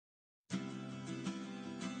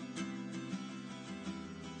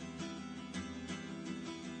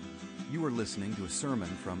You are listening to a sermon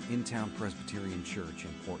from In-Town Presbyterian Church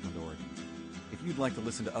in Portland, Oregon. If you'd like to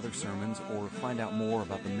listen to other sermons or find out more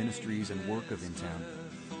about the ministries and work of In-Town,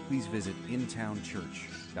 please visit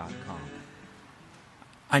intownchurch.com.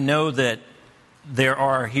 I know that there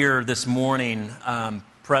are here this morning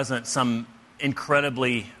present some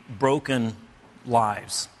incredibly broken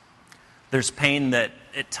lives. There's pain that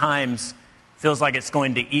at times feels like it's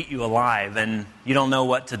going to eat you alive, and you don't know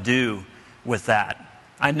what to do with that.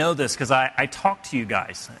 I know this because I talk to you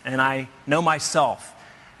guys, and I know myself,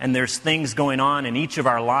 and there's things going on in each of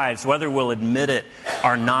our lives, whether we'll admit it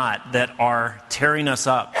or not, that are tearing us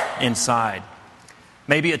up inside.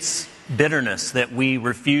 Maybe it's bitterness that we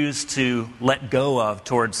refuse to let go of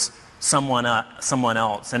towards someone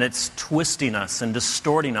else, and it's twisting us and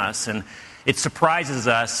distorting us, and it surprises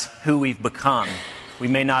us who we've become. We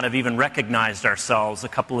may not have even recognized ourselves a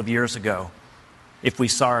couple of years ago if we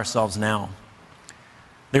saw ourselves now.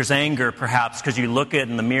 There's anger, perhaps, because you look at it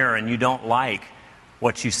in the mirror and you don't like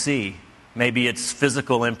what you see. Maybe it's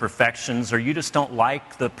physical imperfections, or you just don't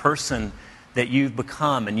like the person that you've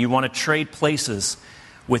become and you want to trade places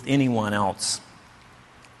with anyone else.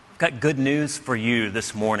 I've got good news for you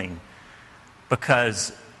this morning,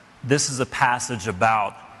 because this is a passage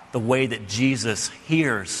about the way that Jesus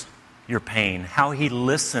hears your pain, how he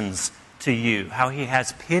listens to you, how he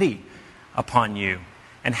has pity upon you,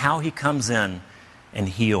 and how he comes in and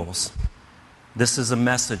heals. This is a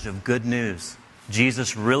message of good news.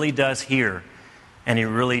 Jesus really does hear, and he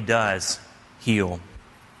really does heal.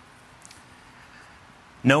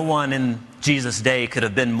 No one in Jesus' day could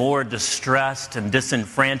have been more distressed and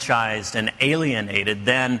disenfranchised and alienated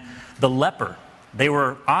than the leper. They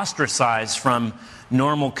were ostracized from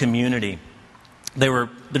normal community.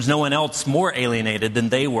 There's no one else more alienated than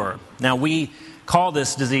they were. Now, we call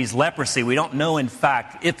this disease leprosy. We don't know, in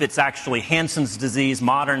fact, if it's actually Hansen's disease,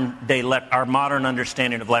 our modern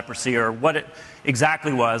understanding of leprosy, or what it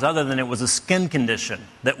exactly was, other than it was a skin condition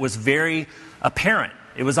that was very apparent.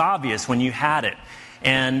 It was obvious when you had it,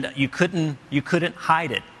 and you couldn't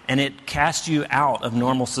hide it, and it cast you out of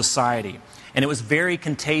normal society. And it was very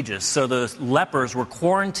contagious, so the lepers were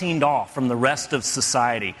quarantined off from the rest of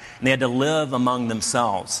society, and they had to live among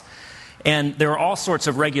themselves. And there were all sorts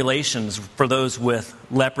of regulations for those with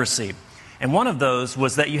leprosy. And one of those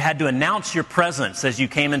was that you had to announce your presence as you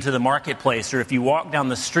came into the marketplace, or if you walked down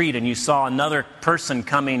the street and you saw another person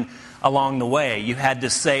coming along the way, you had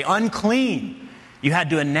to say, "Unclean." You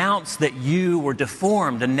had to announce that you were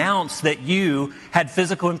deformed, announce that you had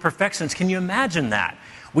physical imperfections. Can you imagine that?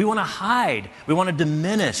 We want to hide. We want to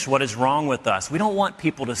diminish what is wrong with us. We don't want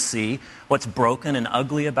people to see what's broken and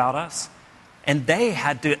ugly about us. And they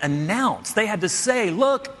had to announce, they had to say,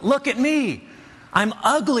 look at me. I'm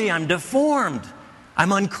ugly, I'm deformed,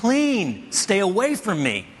 I'm unclean, stay away from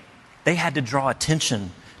me. They had to draw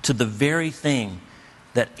attention to the very thing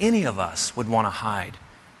that any of us would want to hide,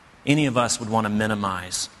 any of us would want to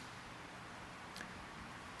minimize.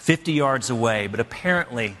 50 yards away, but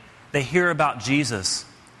apparently they hear about Jesus.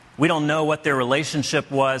 We don't know what their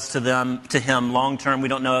relationship was to him long term. We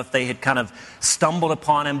don't know if they had kind of stumbled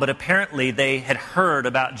upon him, but apparently they had heard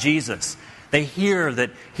about Jesus. They hear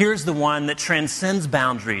that here's the one that transcends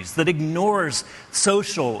boundaries, that ignores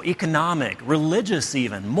social, economic, religious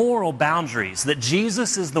even, moral boundaries, that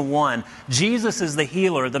Jesus is the one, Jesus is the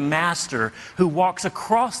healer, the master, who walks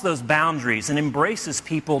across those boundaries and embraces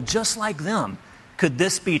people just like them. Could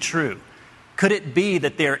this be true? Could it be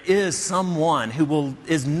that there is someone who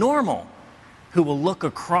is normal, who will look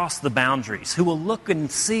across the boundaries, who will look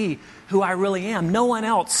and see who I really am? No one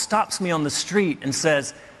else stops me on the street and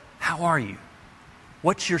says, "How are you?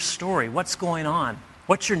 What's your story? What's going on?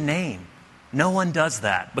 What's your name?" No one does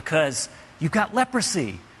that because you've got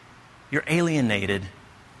leprosy. You're alienated.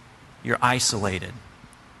 You're isolated.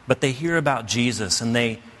 But they hear about Jesus and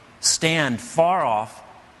they stand far off.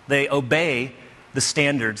 They obey the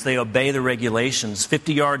standards, they obey the regulations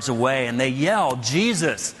 50 yards away, and they yell,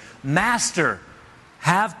 "Jesus, Master,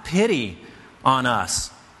 have pity on us."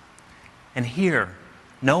 And here,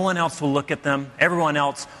 no one else will look at them. Everyone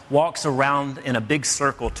else walks around in a big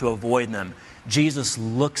circle to avoid them. Jesus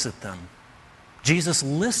looks at them. Jesus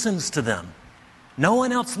listens to them. No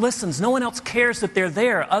one else listens. No one else cares that they're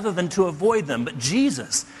there other than to avoid them. But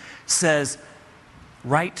Jesus says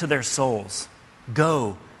right to their souls,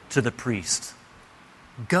 "Go to the priest."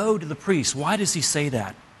 Go to the priest. Why does he say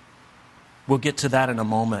that? We'll get to that in a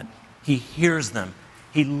moment. He hears them.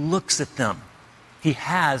 He looks at them. He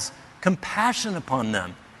has compassion upon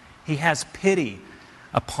them. He has pity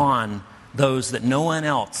upon those that no one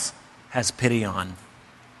else has pity on.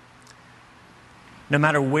 No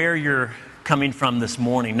matter where your coming from this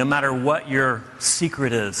morning, no matter what your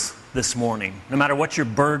secret is this morning, no matter what your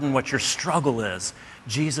burden, what your struggle is,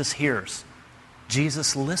 Jesus hears.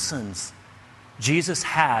 Jesus listens. Jesus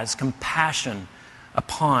has compassion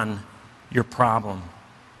upon your problem.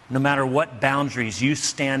 No matter what boundaries you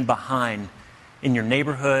stand behind in your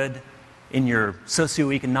neighborhood, in your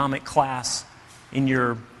socioeconomic class, in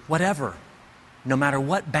your whatever, no matter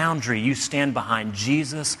what boundary you stand behind,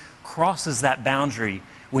 Jesus crosses that boundary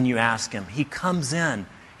when you ask him. He comes in.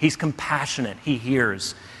 He's compassionate. He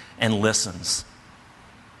hears and listens.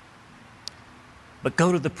 But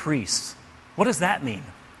go to the priest. What does that mean?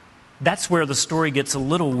 That's where the story gets a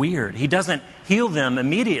little weird. He doesn't heal them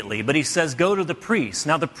immediately, but he says, go to the priest.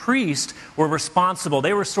 Now, the priests were responsible.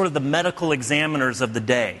 They were sort of the medical examiners of the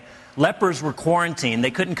day. Lepers were quarantined.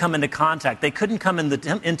 They couldn't come into contact. They couldn't come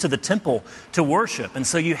into the temple to worship. And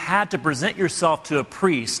so you had to present yourself to a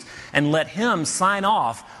priest and let him sign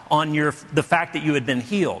off on the fact that you had been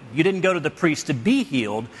healed. You didn't go to the priest to be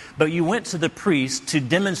healed, but you went to the priest to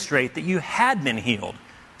demonstrate that you had been healed.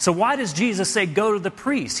 So why does Jesus say go to the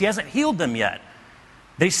priest? He hasn't healed them yet.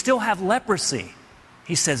 They still have leprosy.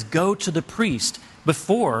 He says go to the priest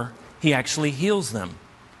before he actually heals them.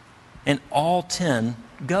 And all 10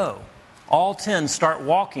 go. All 10 start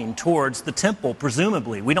walking towards the temple,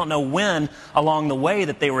 presumably. We don't know when along the way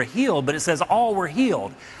that they were healed, but it says all were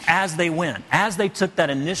healed as they went. As they took that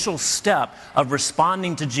initial step of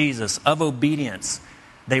responding to Jesus, of obedience,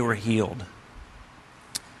 they were healed.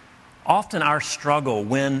 Often our struggle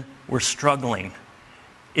when we're struggling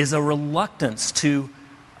is a reluctance to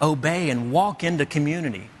obey and walk into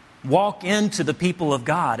community, walk into the people of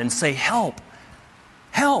God and say, help,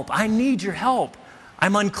 help, I need your help.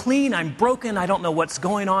 I'm unclean, I'm broken, I don't know what's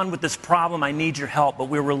going on with this problem, I need your help. But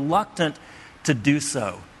we're reluctant to do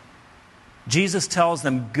so. Jesus tells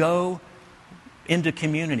them, go into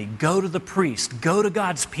community, go to the priest, go to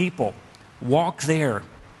God's people, walk there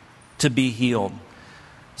to be healed.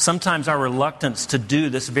 Sometimes our reluctance to do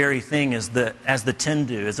this very thing as the 10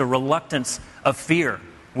 do is a reluctance of fear.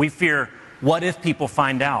 We fear, what if people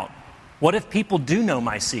find out? What if people do know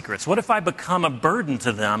my secrets? What if I become a burden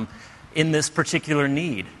to them in this particular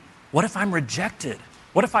need? What if I'm rejected?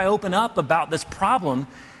 What if I open up about this problem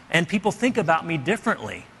and people think about me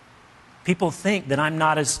differently? People think that I'm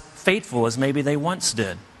not as faithful as maybe they once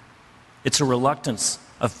did. It's a reluctance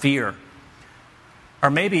of fear. Or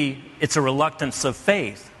maybe it's a reluctance of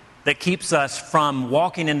faith that keeps us from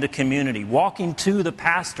walking into community, walking to the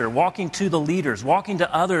pastor, walking to the leaders, walking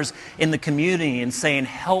to others in the community and saying,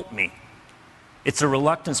 help me. It's a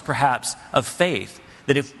reluctance perhaps of faith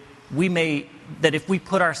that if we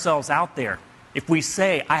put ourselves out there, if we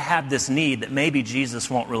say, I have this need, that maybe Jesus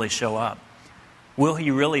won't really show up. Will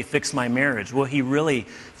he really fix my marriage? Will he really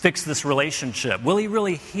fix this relationship? Will he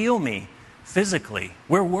really heal me physically?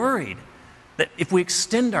 We're worried that if we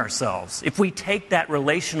extend ourselves, if we take that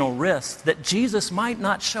relational risk, that Jesus might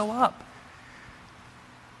not show up.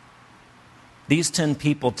 These 10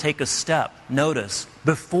 people take a step, notice,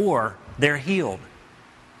 before they're healed.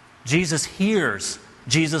 Jesus hears,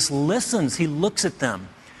 Jesus listens, he looks at them,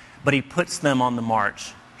 but he puts them on the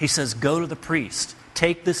march. He says, go to the priest,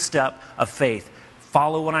 take this step of faith,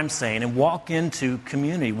 follow what I'm saying, and walk into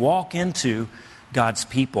community, walk into God's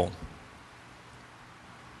people.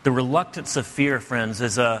 The reluctance of fear, friends,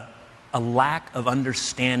 is a lack of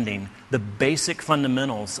understanding the basic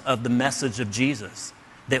fundamentals of the message of Jesus.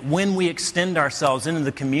 That when we extend ourselves into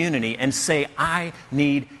the community and say, I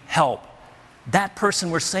need help, that person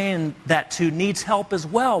we're saying that to needs help as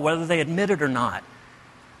well, whether they admit it or not.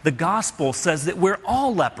 The gospel says that we're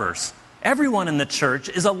all lepers. Everyone in the church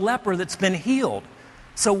is a leper that's been healed.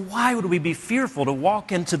 So why would we be fearful to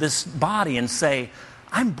walk into this body and say,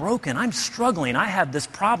 I'm broken, I'm struggling, I have this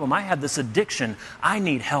problem, I have this addiction, I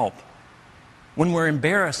need help? When we're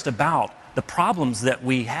embarrassed about the problems that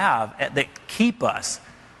we have that keep us,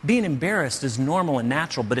 being embarrassed is normal and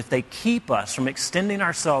natural, but if they keep us from extending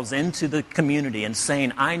ourselves into the community and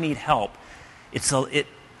saying, I need help, it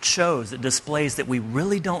shows, it displays that we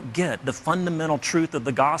really don't get the fundamental truth of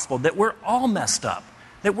the gospel, that we're all messed up,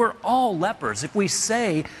 that we're all lepers. If we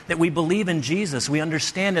say that we believe in Jesus, we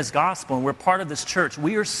understand his gospel, and we're part of this church,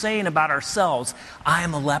 we are saying about ourselves, I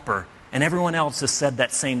am a leper, and everyone else has said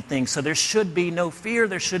that same thing. So there should be no fear,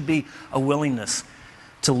 there should be a willingness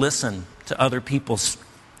to listen to other people's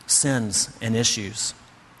sins and issues.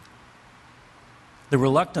 The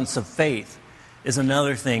reluctance of faith is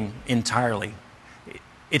another thing entirely.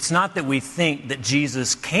 It's not that we think that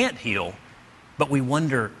Jesus can't heal, but we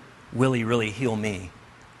wonder, will he really heal me?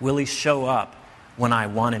 Will he show up when I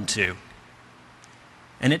want him to?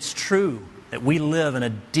 And it's true that we live in a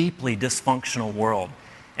deeply dysfunctional world.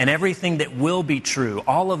 And everything that will be true,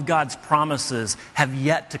 all of God's promises have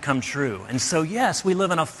yet to come true. And so, yes, we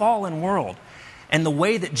live in a fallen world. And the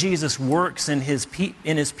way that Jesus works in his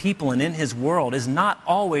people and in his world is not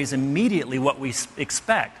always immediately what we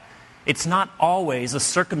expect. It's not always a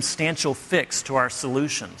circumstantial fix to our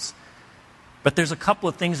solutions. But there's a couple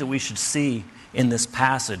of things that we should see in this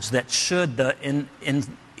passage that should,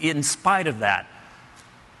 in spite of that,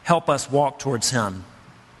 help us walk towards him.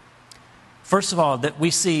 First of all, that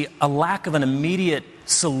we see a lack of an immediate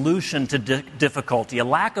solution to difficulty, a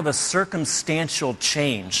lack of a circumstantial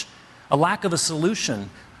change, a lack of a solution,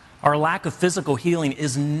 or a lack of physical healing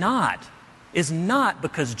is not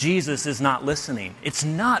because Jesus is not listening. It's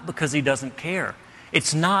not because he doesn't care.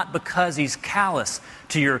 It's not because he's callous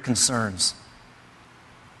to your concerns.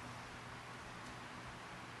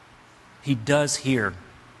 He does hear.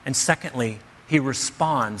 And secondly, he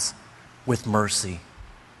responds with mercy.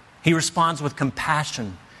 He responds with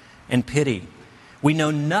compassion and pity. We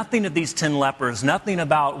know nothing of these 10 lepers, nothing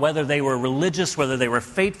about whether they were religious, whether they were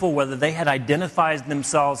faithful, whether they had identified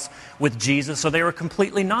themselves with Jesus, or they were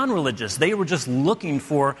completely non-religious. They were just looking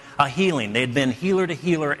for a healing. They had been healer to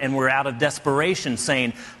healer and were out of desperation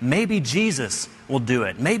saying, maybe Jesus will do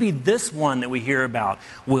it. Maybe this one that we hear about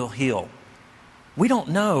will heal. We don't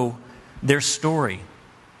know their story.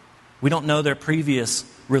 We don't know their previous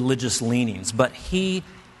religious leanings, but he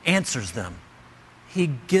answers them. He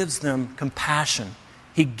gives them compassion.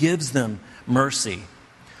 He gives them mercy.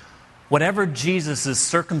 Whatever Jesus'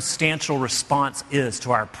 circumstantial response is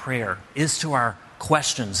to our prayer, is to our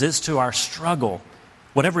questions, is to our struggle,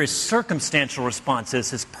 whatever his circumstantial response is,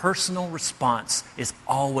 his personal response is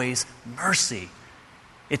always mercy.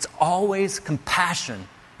 It's always compassion.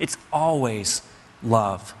 It's always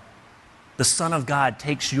love. The Son of God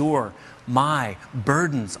takes my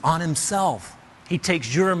burdens on himself. He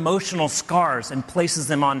takes your emotional scars and places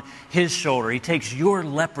them on his shoulder. He takes your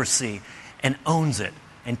leprosy and owns it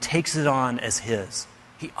and takes it on as his.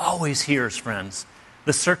 He always hears, friends.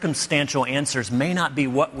 The circumstantial answers may not be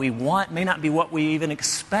what we want, may not be what we even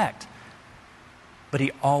expect, but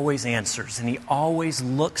he always answers, and he always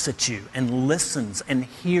looks at you and listens and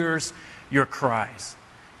hears your cries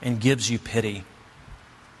and gives you pity.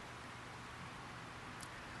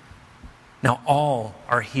 Now all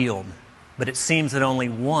are healed, but it seems that only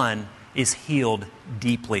one is healed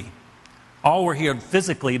deeply. All were healed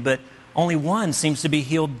physically, but only one seems to be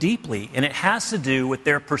healed deeply. And it has to do with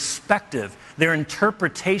their perspective, their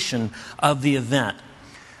interpretation of the event.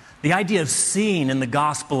 The idea of seeing in the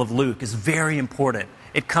Gospel of Luke is very important.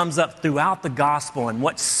 It comes up throughout the Gospel. And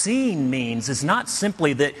what seeing means is not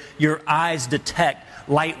simply that your eyes detect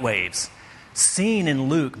light waves. Seeing in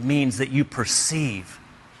Luke means that you perceive,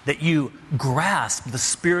 that you grasp the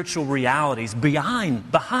spiritual realities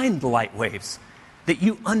behind the light waves, that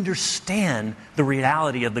you understand the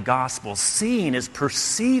reality of the gospel. Seeing is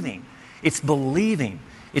perceiving, it's believing,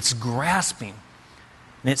 it's grasping.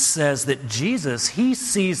 And it says that Jesus, he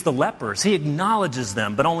sees the lepers, he acknowledges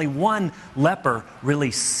them, but only one leper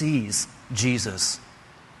really sees Jesus.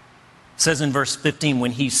 It says in verse 15,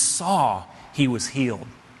 when he saw, he was healed.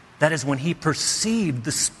 That is when he perceived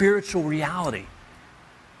the spiritual reality.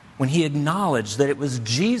 When he acknowledged that it was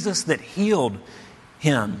Jesus that healed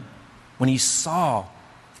him, when he saw,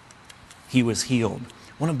 he was healed.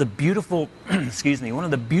 One of the beautiful, one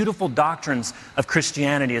of the beautiful doctrines of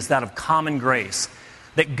Christianity is that of common grace.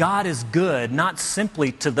 That God is good, not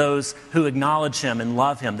simply to those who acknowledge him and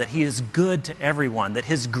love him, that he is good to everyone, that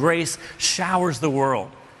his grace showers the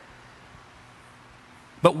world.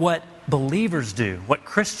 But what believers do, what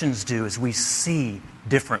Christians do, is we see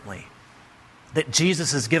differently. That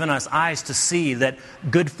Jesus has given us eyes to see that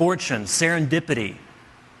good fortune, serendipity,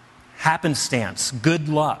 happenstance, good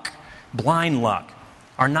luck, blind luck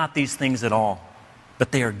are not these things at all,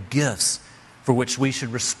 but they are gifts for which we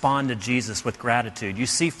should respond to Jesus with gratitude. You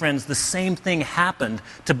see, friends, the same thing happened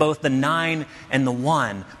to both the 9 and the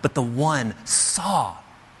 1, but the 1 saw,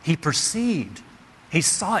 he perceived, he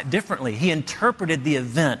saw it differently, he interpreted the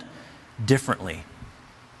event differently.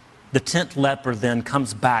 The 10th leper then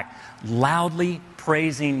comes back loudly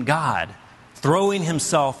praising God, throwing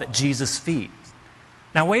himself at Jesus' feet.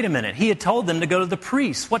 Now wait a minute, he had told them to go to the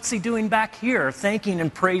priest. What's he doing back here, thanking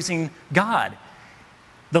and praising God?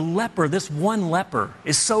 The leper, this one leper,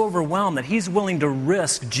 is so overwhelmed that he's willing to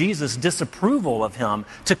risk Jesus' disapproval of him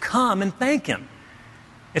to come and thank him.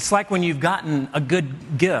 It's like when you've gotten a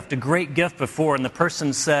good gift, a great gift before, and the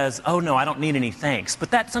person says, oh no, I don't need any thanks. But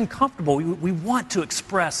that's uncomfortable. We want to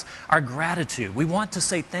express our gratitude. We want to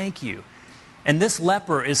say thank you. And this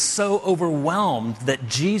leper is so overwhelmed that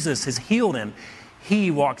Jesus has healed him,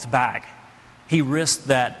 he walks back. He risks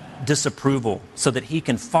that disapproval so that he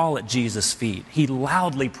can fall at Jesus' feet. He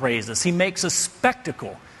loudly praises. He makes a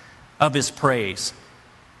spectacle of his praise.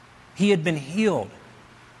 He had been healed.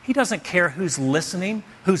 He doesn't care who's listening,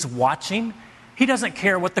 who's watching. He doesn't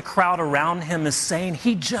care what the crowd around him is saying.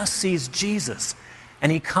 He just sees Jesus.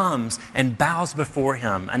 And he comes and bows before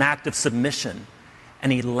him, an act of submission.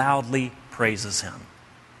 And he loudly praises him.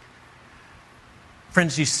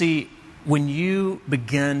 Friends, you see, when you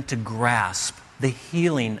begin to grasp the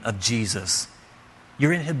healing of Jesus,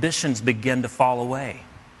 your inhibitions begin to fall away.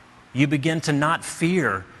 You begin to not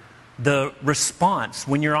fear the response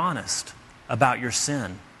when you're honest about your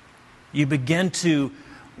sin. You begin to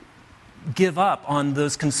give up on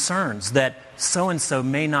those concerns that so-and-so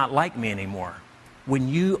may not like me anymore. When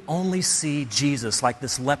you only see Jesus like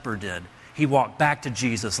this leper did, he walked back to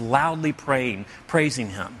Jesus, loudly praising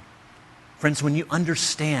him. Friends, when you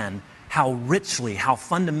understand how richly, how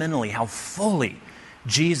fundamentally, how fully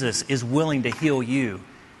Jesus is willing to heal you,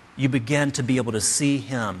 you begin to be able to see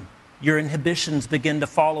him. Your inhibitions begin to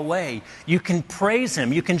fall away. You can praise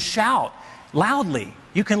him. You can shout loudly.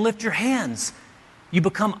 You can lift your hands. You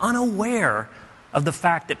become unaware of the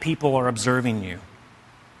fact that people are observing you.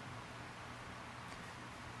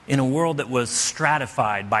 In a world that was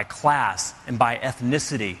stratified by class and by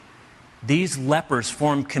ethnicity, these lepers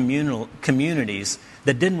formed communities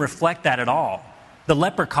that didn't reflect that at all. The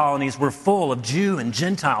leper colonies were full of Jew and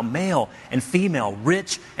Gentile, male and female,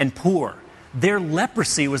 rich and poor. Their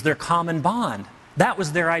leprosy was their common bond. That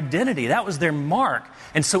was their identity. That was their mark.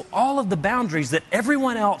 And so all of the boundaries that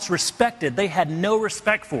everyone else respected, they had no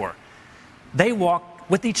respect for. They walked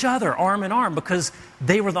with each other, arm in arm, because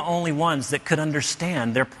they were the only ones that could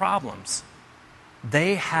understand their problems.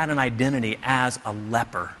 They had an identity as a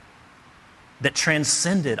leper that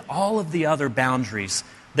transcended all of the other boundaries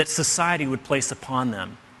that society would place upon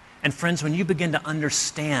them. And friends, when you begin to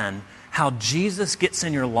understand how Jesus gets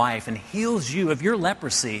in your life and heals you of your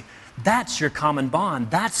leprosy, that's your common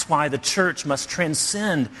bond. That's why the church must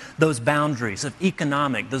transcend those boundaries of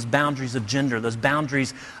economic, those boundaries of gender, those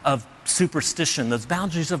boundaries of superstition, those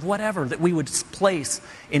boundaries of whatever that we would place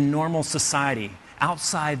in normal society.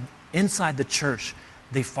 Inside the church,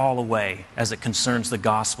 they fall away as it concerns the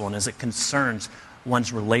gospel and as it concerns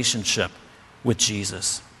one's relationship with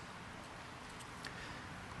Jesus.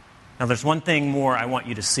 Now, there's one thing more I want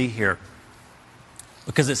you to see here,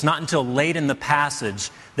 because it's not until late in the passage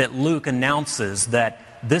that Luke announces that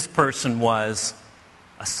this person was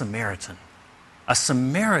a Samaritan. A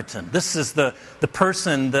Samaritan. This is the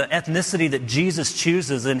person, the ethnicity that Jesus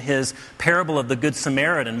chooses in his parable of the Good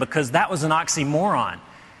Samaritan, because that was an oxymoron.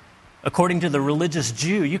 According to the religious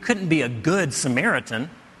Jew, you couldn't be a good Samaritan.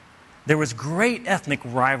 There was great ethnic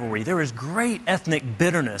rivalry. There was great ethnic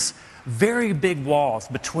bitterness. Very big walls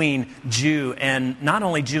between Jew and not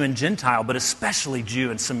only Jew and Gentile, but especially Jew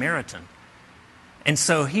and Samaritan. And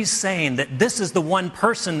so he's saying that this is the one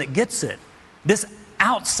person that gets it. This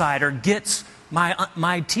outsider gets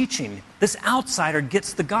my teaching. This outsider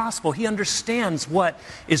gets the gospel. He understands what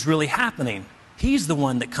is really happening. He's the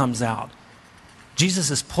one that comes out. Jesus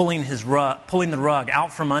is pulling the rug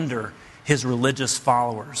out from under his religious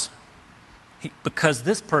followers. Because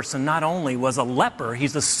this person not only was a leper,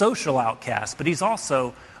 he's a social outcast, but he's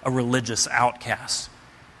also a religious outcast.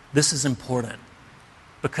 This is important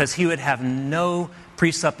because he would have no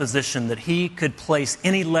presupposition that he could place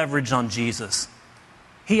any leverage on Jesus.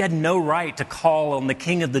 He had no right to call on the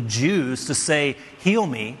King of the Jews to say, "Heal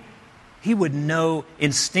me." He would know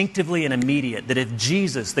instinctively and immediate that if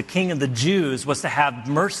Jesus, the King of the Jews, was to have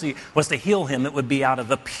mercy, was to heal him, it would be out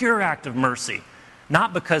of a pure act of mercy.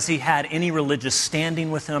 Not because he had any religious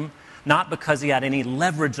standing with him, not because he had any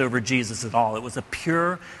leverage over Jesus at all. It was a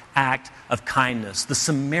pure act of kindness. The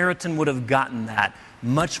Samaritan would have gotten that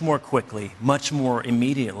much more quickly, much more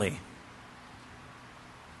immediately.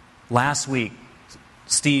 Last week,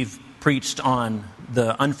 Steve preached on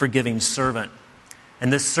the unforgiving servant.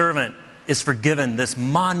 And this servant is forgiven this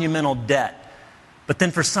monumental debt, but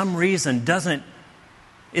then for some reason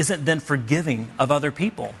isn't then forgiving of other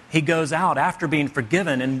people. He goes out after being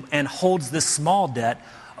forgiven and holds this small debt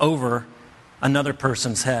over another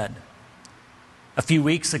person's head. A few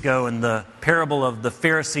weeks ago in the parable of the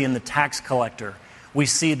Pharisee and the tax collector, we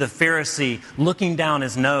see the Pharisee looking down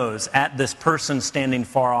his nose at this person standing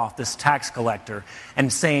far off, this tax collector,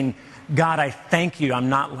 and saying, "God, I thank you I'm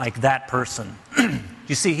not like that person."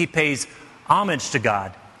 You see, he pays homage to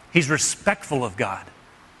God. He's respectful of God.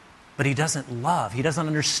 But he doesn't love. He doesn't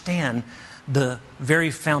understand the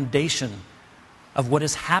very foundation of what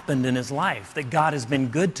has happened in his life, that God has been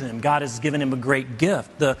good to him. God has given him a great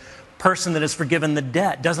gift. The person that has forgiven the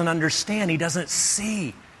debt doesn't understand. He doesn't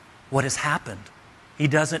see what has happened. He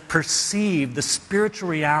doesn't perceive the spiritual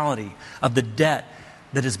reality of the debt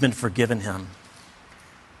that has been forgiven him.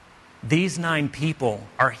 These 9 people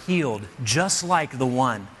are healed just like the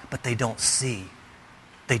one, but they don't see.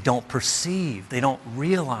 They don't perceive. They don't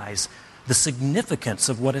realize the significance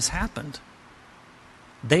of what has happened.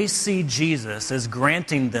 They see Jesus as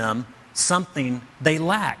granting them something they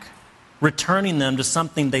lack, returning them to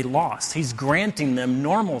something they lost. He's granting them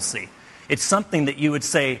normalcy. It's something that you would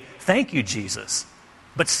say, thank you, Jesus.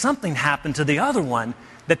 But something happened to the other one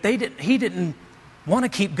that he didn't want to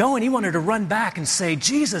keep going. He wanted to run back and say,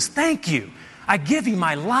 Jesus, thank you. I give you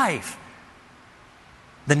my life.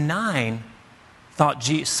 The 9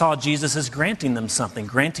 saw Jesus as granting them something,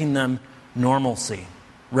 granting them normalcy,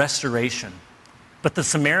 restoration. But the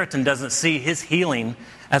Samaritan doesn't see his healing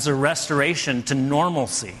as a restoration to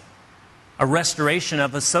normalcy, a restoration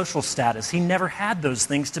of a social status. He never had those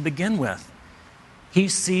things to begin with. He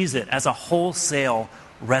sees it as a wholesale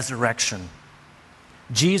resurrection.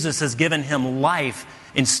 Jesus has given him life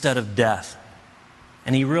instead of death.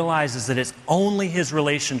 And he realizes that it's only his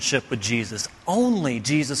relationship with Jesus, only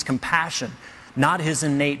Jesus' compassion, not his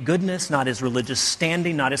innate goodness, not his religious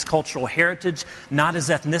standing, not his cultural heritage, not his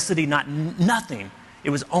ethnicity, nothing. It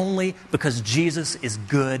was only because Jesus is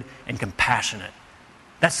good and compassionate.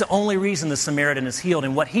 That's the only reason the Samaritan is healed.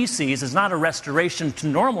 And what he sees is not a restoration to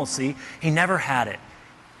normalcy. He never had it.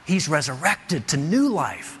 He's resurrected to new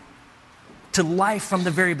life, to life from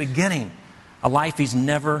the very beginning, a life he's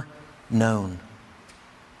never known.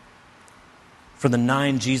 For the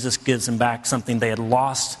 9, Jesus gives them back something they had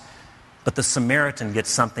lost, but the Samaritan gets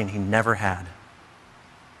something he never had.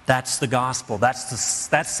 That's the gospel.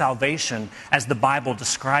 That's salvation as the Bible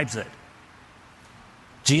describes it.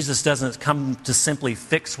 Jesus doesn't come to simply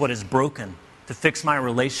fix what is broken, to fix my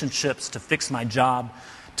relationships, to fix my job,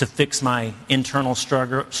 to fix my internal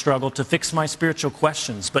struggle, to fix my spiritual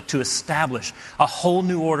questions, but to establish a whole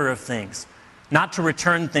new order of things. Not to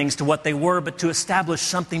return things to what they were, but to establish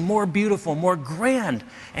something more beautiful, more grand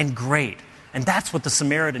and great. And that's what the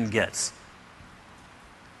Samaritan gets.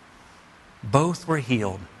 Both were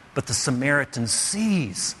healed, but the Samaritan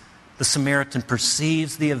sees. The Samaritan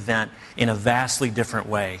perceives the event in a vastly different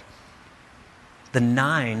way. The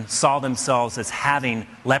 9 saw themselves as having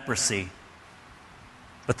leprosy,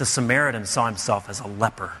 but the Samaritan saw himself as a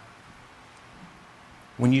leper.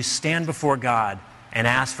 When you stand before God and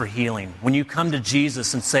ask for healing, when you come to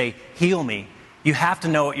Jesus and say, heal me, you have to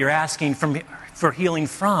know what you're asking for healing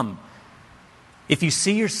from. If you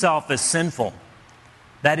see yourself as sinful,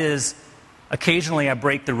 that is, occasionally I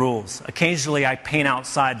break the rules, occasionally I paint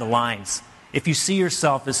outside the lines. If you see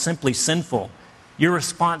yourself as simply sinful, your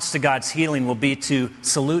response to God's healing will be to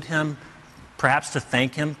salute him, perhaps to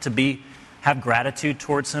thank him, to have gratitude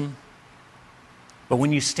towards him. But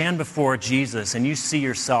when you stand before Jesus and you see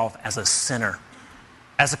yourself as a sinner,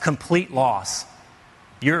 as a complete loss,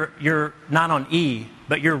 you're not on E,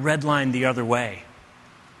 but you're redlined the other way.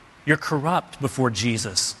 You're corrupt before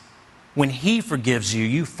Jesus. When he forgives you,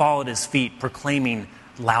 you fall at his feet proclaiming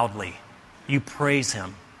loudly. You praise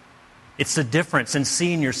him. It's the difference in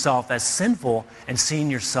seeing yourself as sinful and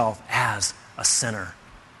seeing yourself as a sinner.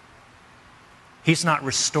 He's not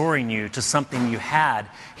restoring you to something you had.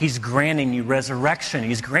 He's granting you resurrection.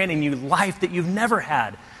 He's granting you life that you've never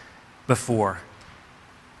had before.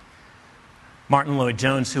 Martin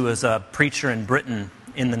Lloyd-Jones, who was a preacher in Britain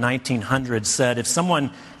in the 1900s, said, if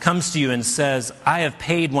someone comes to you and says, I have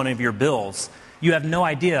paid one of your bills, you have no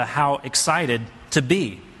idea how excited to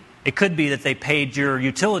be. It could be that they paid your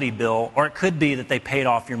utility bill, or it could be that they paid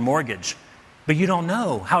off your mortgage. But you don't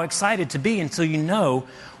know how excited to be until you know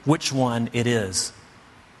which one it is.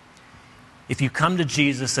 If you come to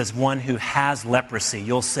Jesus as one who has leprosy,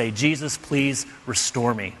 you'll say, Jesus, please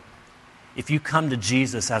restore me. If you come to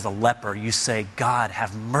Jesus as a leper, you say, God,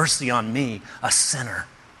 have mercy on me, a sinner.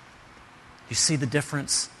 You see the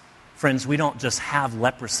difference? Friends, we don't just have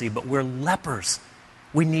leprosy, but we're lepers.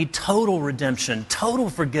 We need total redemption, total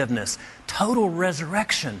forgiveness, total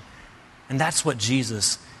resurrection. And that's what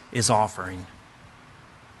Jesus is offering.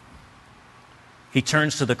 He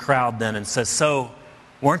turns to the crowd then and says, so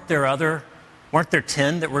weren't there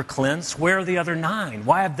 10 that were cleansed? Where are the other 9?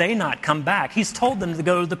 Why have they not come back? He's told them to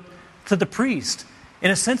go to the priest.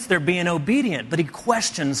 In a sense, they're being obedient, but he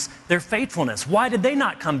questions their faithfulness. Why did they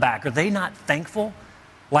not come back? Are they not thankful?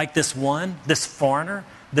 Like this one, this foreigner,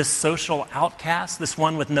 this social outcast, this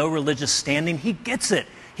one with no religious standing, he gets it.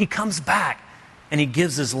 He comes back and he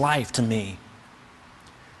gives his life to me.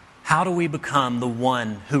 How do we become the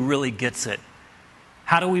one who really gets it?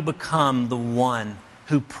 How do we become the one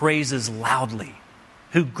who praises loudly,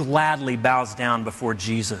 who gladly bows down before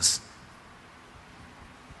Jesus,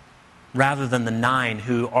 rather than the 9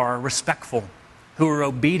 who are respectful, who are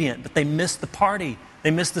obedient, but they miss the party,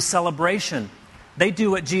 they miss the celebration. They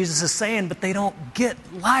do what Jesus is saying, but they don't get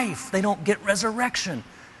life, they don't get resurrection.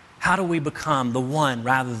 How do we become the 1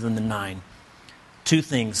 rather than the 9? 2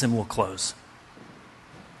 things, and we'll close.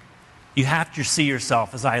 You have to see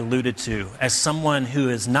yourself, as I alluded to, as someone who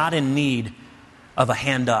is not in need of a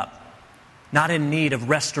hand up, not in need of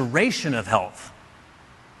restoration of health.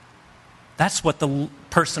 That's what the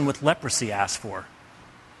person with leprosy asked for.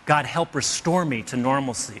 God, help restore me to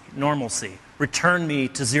normalcy. Return me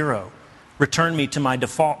to 0. Return me to my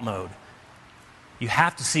default mode. You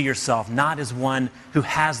have to see yourself not as one who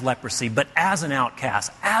has leprosy, but as an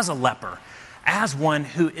outcast, as a leper, as one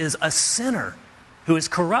who is a sinner, who is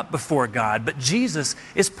corrupt before God. But Jesus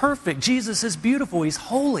is perfect. Jesus is beautiful. He's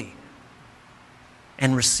holy.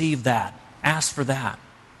 And receive that. Ask for that.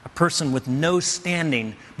 A person with no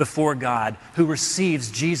standing before God who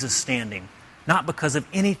receives Jesus' standing. Not because of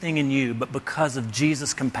anything in you, but because of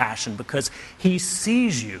Jesus' compassion. Because He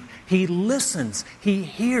sees you. He listens. He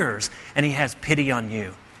hears. And He has pity on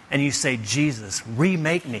you. And you say, Jesus,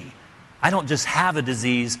 remake me. I don't just have a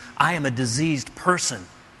disease. I am a diseased person.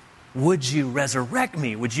 Would you resurrect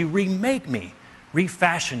me? Would you remake me?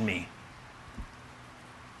 Refashion me?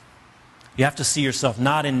 You have to see yourself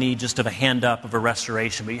not in need just of a hand up of a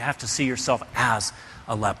restoration, but you have to see yourself as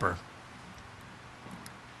a leper.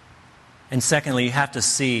 And secondly, you have to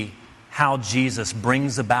see how Jesus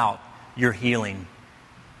brings about your healing.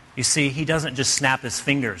 You see, He doesn't just snap His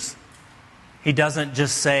fingers. He doesn't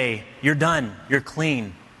just say, you're done, you're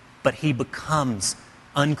clean. But He becomes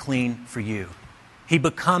unclean for you. He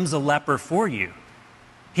becomes a leper for you.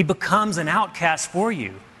 He becomes an outcast for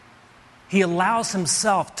you. He allows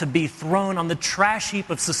Himself to be thrown on the trash heap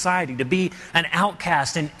of society, to be an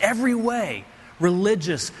outcast in every way,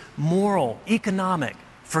 religious, moral, economic,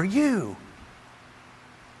 for you.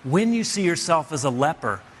 When you see yourself as a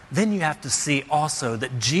leper, then you have to see also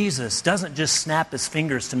that Jesus doesn't just snap His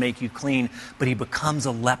fingers to make you clean, but He becomes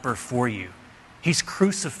a leper for you. He's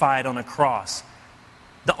crucified on a cross.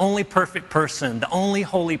 The only perfect person, the only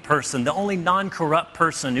holy person, the only non-corrupt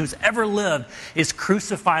person who's ever lived is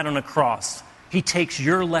crucified on a cross. He takes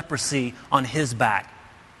your leprosy on His back.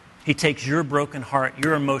 He takes your broken heart,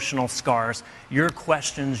 your emotional scars, your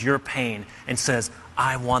questions, your pain, and says,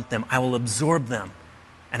 I want them. I will absorb them,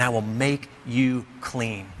 and I will make you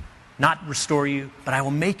clean. Not restore you, but I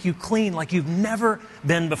will make you clean like you've never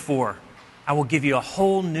been before. I will give you a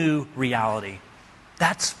whole new reality.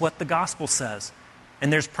 That's what the gospel says.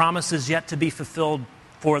 And there's promises yet to be fulfilled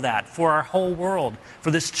for that, for our whole world, for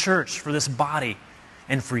this church, for this body,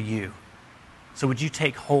 and for you. So would you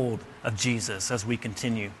take hold of Jesus as we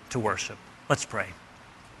continue to worship? Let's pray.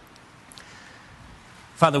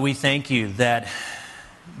 Father, we thank you that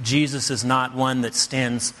Jesus is not one that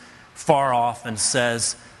stands far off and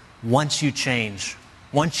says, once you change,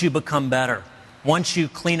 once you become better, once you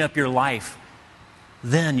clean up your life,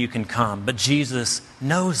 then you can come. But Jesus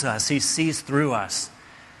knows us. He sees through us.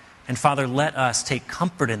 And Father, let us take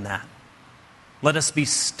comfort in that. Let us be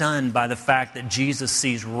stunned by the fact that Jesus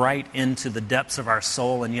sees right into the depths of our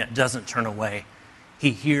soul and yet doesn't turn away. He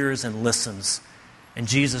hears and listens. And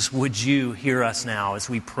Jesus, would you hear us now as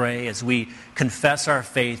we pray, as we confess our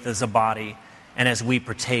faith as a body, and as we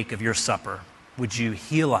partake of your supper? Would you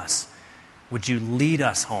heal us? Would you lead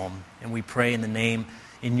us home? And we pray in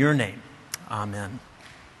your name. Amen.